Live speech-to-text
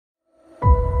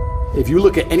If you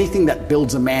look at anything that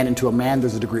builds a man into a man,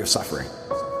 there's a degree of suffering.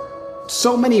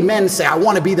 So many men say, I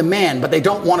want to be the man, but they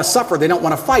don't want to suffer. They don't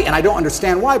want to fight. And I don't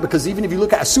understand why, because even if you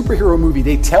look at a superhero movie,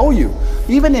 they tell you,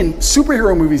 even in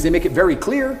superhero movies, they make it very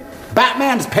clear.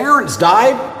 Batman's parents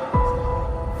died.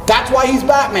 That's why he's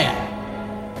Batman.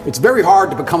 It's very hard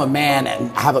to become a man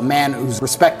and have a man who's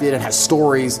respected and has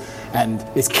stories and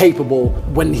is capable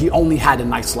when he only had a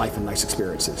nice life and nice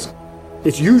experiences.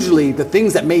 It's usually the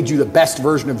things that made you the best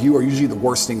version of you are usually the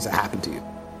worst things that happen to you.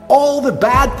 All the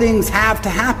bad things have to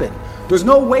happen. There's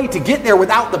no way to get there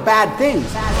without the bad things.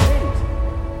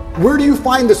 Where do you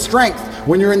find the strength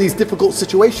when you're in these difficult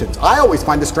situations? I always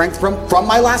find the strength from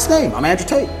my last name. I'm Andrew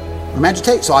Tate.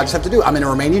 So I just have to do it. I'm in a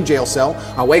Romanian jail cell.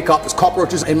 I wake up, there's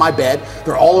cockroaches in my bed.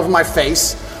 They're all over my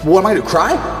face. What am I gonna do,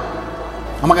 cry?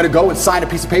 Am I gonna go and sign a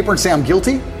piece of paper and say I'm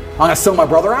guilty? I'm gonna sell my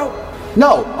brother out?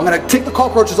 No, I'm gonna take the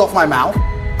cockroaches off my mouth.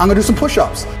 I'm gonna do some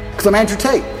push-ups, because I'm Andrew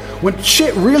Tate. When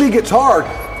shit really gets hard,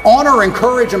 honor and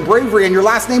courage and bravery and your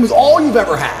last name is all you've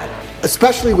ever had.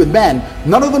 Especially with men,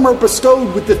 none of them are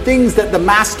bestowed with the things that the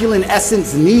masculine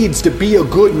essence needs to be a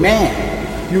good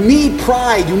man. You need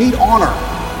pride, you need honor.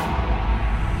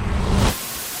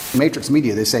 Matrix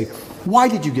Media, they say, why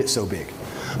did you get so big?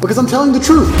 Because I'm telling the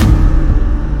truth.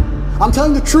 I'm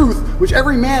telling the truth, which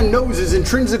every man knows is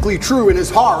intrinsically true in his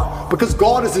heart, because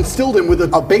God has instilled him with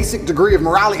a basic degree of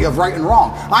morality of right and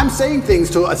wrong. I'm saying things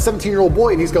to a 17-year-old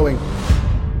boy and he's going,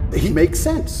 he makes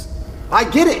sense. I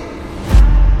get it.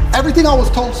 Everything I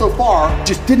was told so far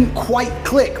just didn't quite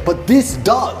click, but this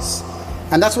does.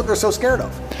 And that's what they're so scared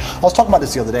of. I was talking about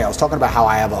this the other day. I was talking about how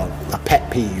I have a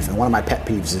pet peeve, and one of my pet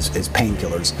peeves is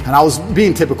painkillers. And I was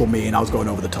being typical me, and I was going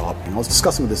over the top. And I was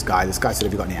discussing with this guy. This guy said,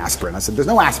 have you got any aspirin? I said, there's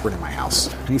no aspirin in my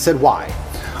house. And he said, why?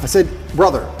 I said,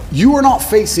 brother, you are not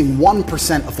facing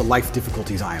 1% of the life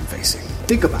difficulties I am facing.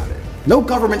 Think about it. No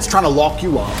government's trying to lock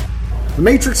you up. The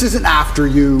Matrix isn't after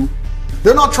you.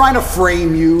 They're not trying to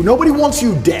frame you. Nobody wants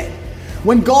you dead.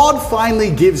 When God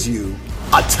finally gives you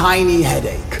a tiny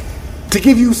headache, to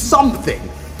give you something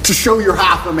to show you're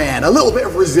half a man, a little bit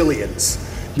of resilience,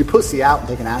 you pussy out and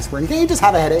take an aspirin. You can't just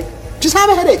have a headache. Just have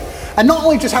a headache. And not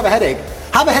only just have a headache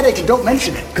and don't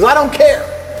mention it, because I don't care.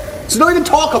 So don't even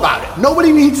talk about it.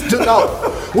 Nobody needs to know.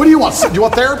 What do you want? Do you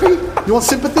want therapy? You want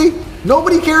sympathy?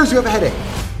 Nobody cares you have a headache.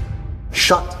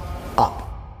 Shut up.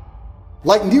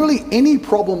 Like nearly any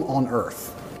problem on earth,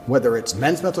 whether it's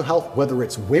men's mental health, whether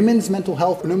it's women's mental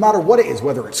health, no matter what it is,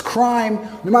 whether it's crime,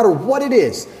 no matter what it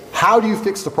is, how do you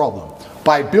fix the problem?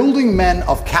 By building men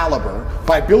of caliber,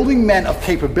 by building men of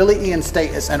capability and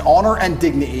status and honor and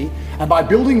dignity, and by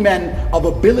building men of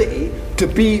ability to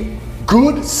be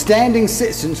good standing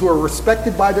citizens who are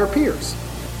respected by their peers.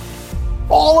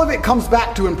 All of it comes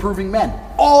back to improving men.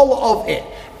 All of it.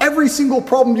 Every single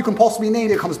problem you can possibly name,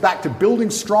 it comes back to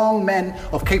building strong men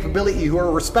of capability who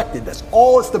are respected. That's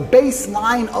all. It's the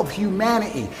baseline of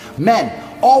humanity.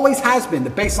 Men always has been the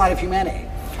baseline of humanity.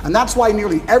 And that's why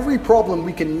nearly every problem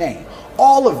we can name,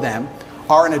 all of them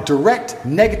are in a direct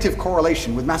negative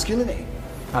correlation with masculinity.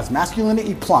 As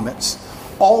masculinity plummets,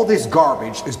 all this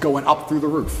garbage is going up through the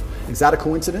roof. Is that a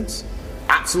coincidence?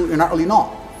 Absolutely not, really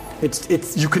not.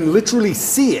 It's you can literally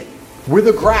see it with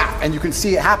a graph, and you can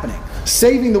see it happening.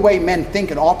 Saving the way men think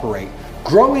and operate,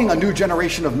 growing a new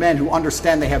generation of men who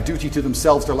understand they have duty to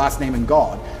themselves, their last name, and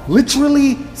God,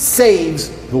 literally saves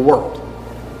the world.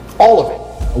 All of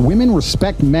it. Women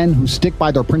respect men who stick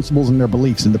by their principles and their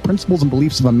beliefs, and the principles and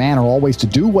beliefs of a man are always to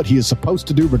do what he is supposed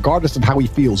to do regardless of how he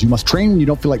feels. You must train when you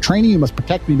don't feel like training. You must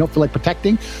protect when you don't feel like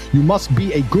protecting. You must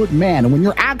be a good man. And when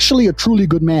you're actually a truly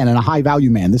good man and a high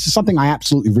value man, this is something I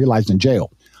absolutely realized in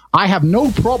jail. I have no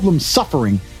problem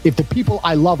suffering if the people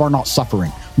I love are not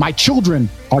suffering. My children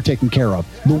are taken care of.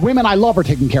 The women I love are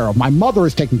taken care of. My mother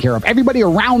is taken care of. Everybody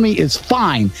around me is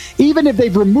fine. Even if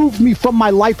they've removed me from my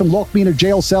life and locked me in a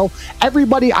jail cell,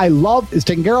 everybody I love is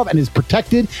taken care of and is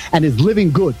protected and is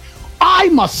living good. I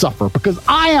must suffer because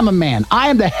I am a man. I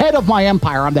am the head of my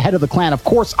empire. I'm the head of the clan. Of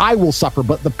course I will suffer,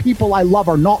 but the people I love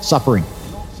are not suffering.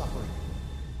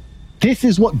 This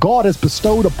is what God has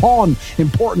bestowed upon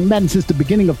important men since the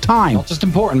beginning of time. Not just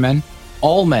important men,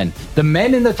 all men. The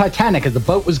men in the Titanic as the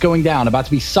boat was going down, about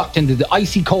to be sucked into the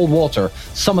icy cold water,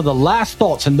 some of the last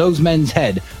thoughts in those men's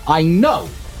head, I know,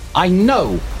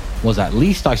 was at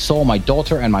least I saw my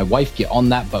daughter and my wife get on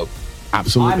that boat.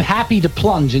 Absolutely. I'm happy to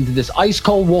plunge into this ice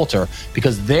cold water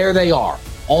because there they are,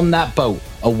 on that boat,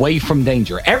 away from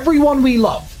danger. Everyone we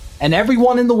love and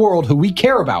everyone in the world who we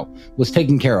care about was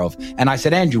taken care of. And I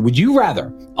said, Andrew, would you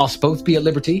rather us both be at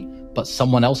liberty, but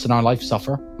someone else in our life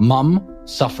suffer? Mum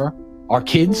suffer? Our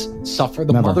kids suffer?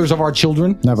 The Never. Mothers of our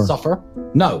children Never. suffer?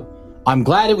 No. I'm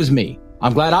glad it was me.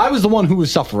 I'm glad I was the one who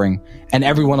was suffering and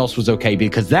everyone else was okay,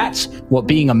 because that's what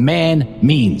being a man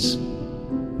means.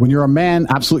 When you're a man,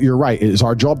 absolutely, you're right. It is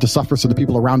our job to suffer so the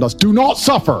people around us do not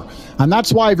suffer. And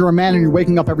that's why if you're a man and you're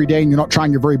waking up every day and you're not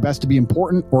trying your very best to be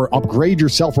important or upgrade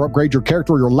yourself or upgrade your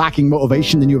character, or you're lacking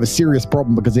motivation, then you have a serious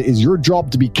problem, because it is your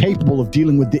job to be capable of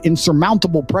dealing with the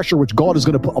insurmountable pressure which God is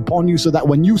going to put upon you, so that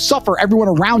when you suffer, everyone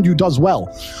around you does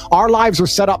well. Our lives are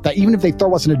set up that even if they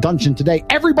throw us in a dungeon today,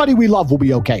 everybody we love will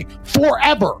be okay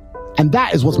forever. And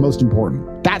that is what's most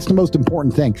important. That's the most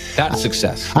important thing. That's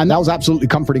success. And that was absolutely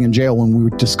comforting in jail when we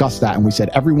discussed that. And we said,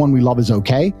 everyone we love is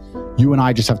okay. You and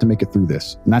I just have to make it through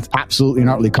this. And that's absolutely and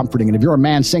utterly comforting. And if you're a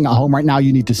man sitting at home right now,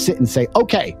 you need to sit and say,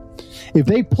 okay, if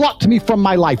they plucked me from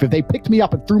my life, if they picked me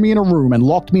up and threw me in a room and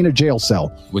locked me in a jail cell,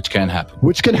 which can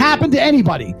happen to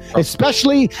anybody,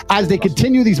 especially as they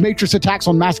continue these matrix attacks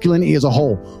on masculinity as a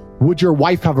whole, would your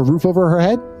wife have a roof over her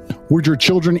head? Would your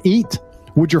children eat?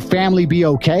 Would your family be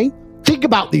okay? Think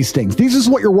about these things. This is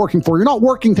what you're working for. You're not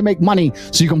working to make money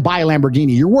so you can buy a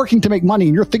Lamborghini. You're working to make money,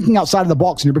 and you're thinking outside of the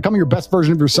box, and you're becoming your best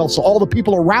version of yourself, so all the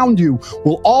people around you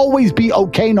will always be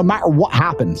okay no matter what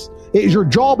happens. It is your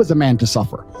job as a man to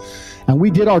suffer. And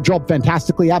we did our job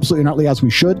fantastically, absolutely and utterly, as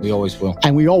we should. We always will.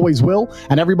 And we always will.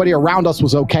 And everybody around us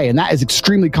was okay. And that is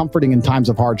extremely comforting in times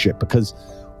of hardship, because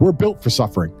we're built for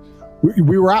suffering.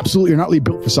 We were absolutely and utterly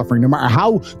built for suffering. No matter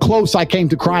how close I came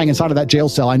to crying inside of that jail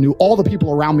cell, I knew all the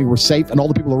people around me were safe and all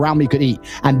the people around me could eat.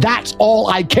 And that's all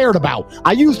I cared about.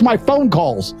 I used my phone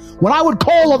calls. When I would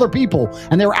call other people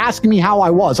and they were asking me how I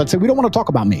was, I'd say, we don't want to talk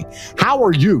about me. How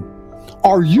are you?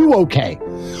 Are you okay?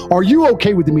 Are you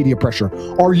okay with the media pressure?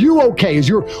 Are you okay?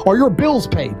 Are your bills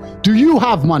paid? Do you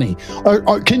have money?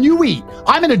 Can you eat?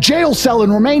 I'm in a jail cell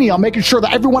in Romania, making sure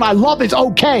that everyone I love is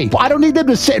okay. I don't need them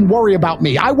to sit and worry about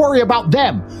me. I worry about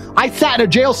them. I sat in a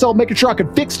jail cell making sure I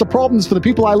could fix the problems for the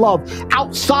people I love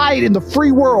outside in the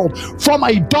free world from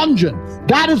a dungeon.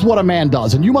 That is what a man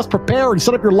does. And you must prepare and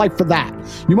set up your life for that.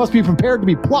 You must be prepared to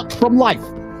be plucked from life.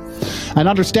 And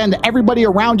understand that everybody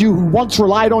around you who once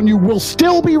relied on you will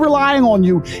still be relying on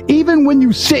you, even when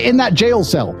you sit in that jail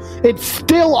cell. It's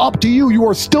still up to you. You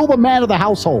are still the man of the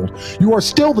household. You are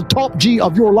still the top G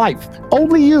of your life.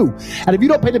 Only you. And if you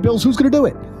don't pay the bills, who's going to do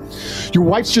it? Your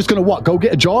wife's just going to what? Go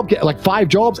get a job, get like 5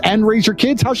 jobs and raise your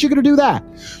kids? How's she going to do that?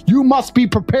 You must be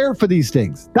prepared for these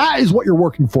things. That is what you're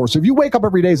working for. So if you wake up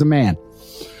every day as a man,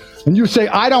 and you say,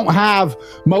 I don't have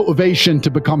motivation to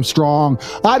become strong.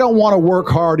 I don't want to work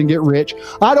hard and get rich.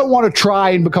 I don't want to try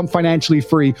and become financially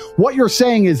free. What you're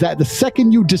saying is that the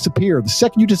second you disappear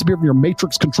from your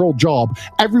matrix-controlled job,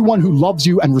 everyone who loves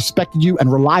you and respected you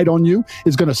and relied on you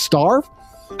is going to starve?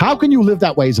 How can you live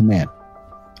that way as a man?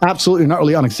 Absolutely and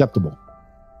utterly unacceptable.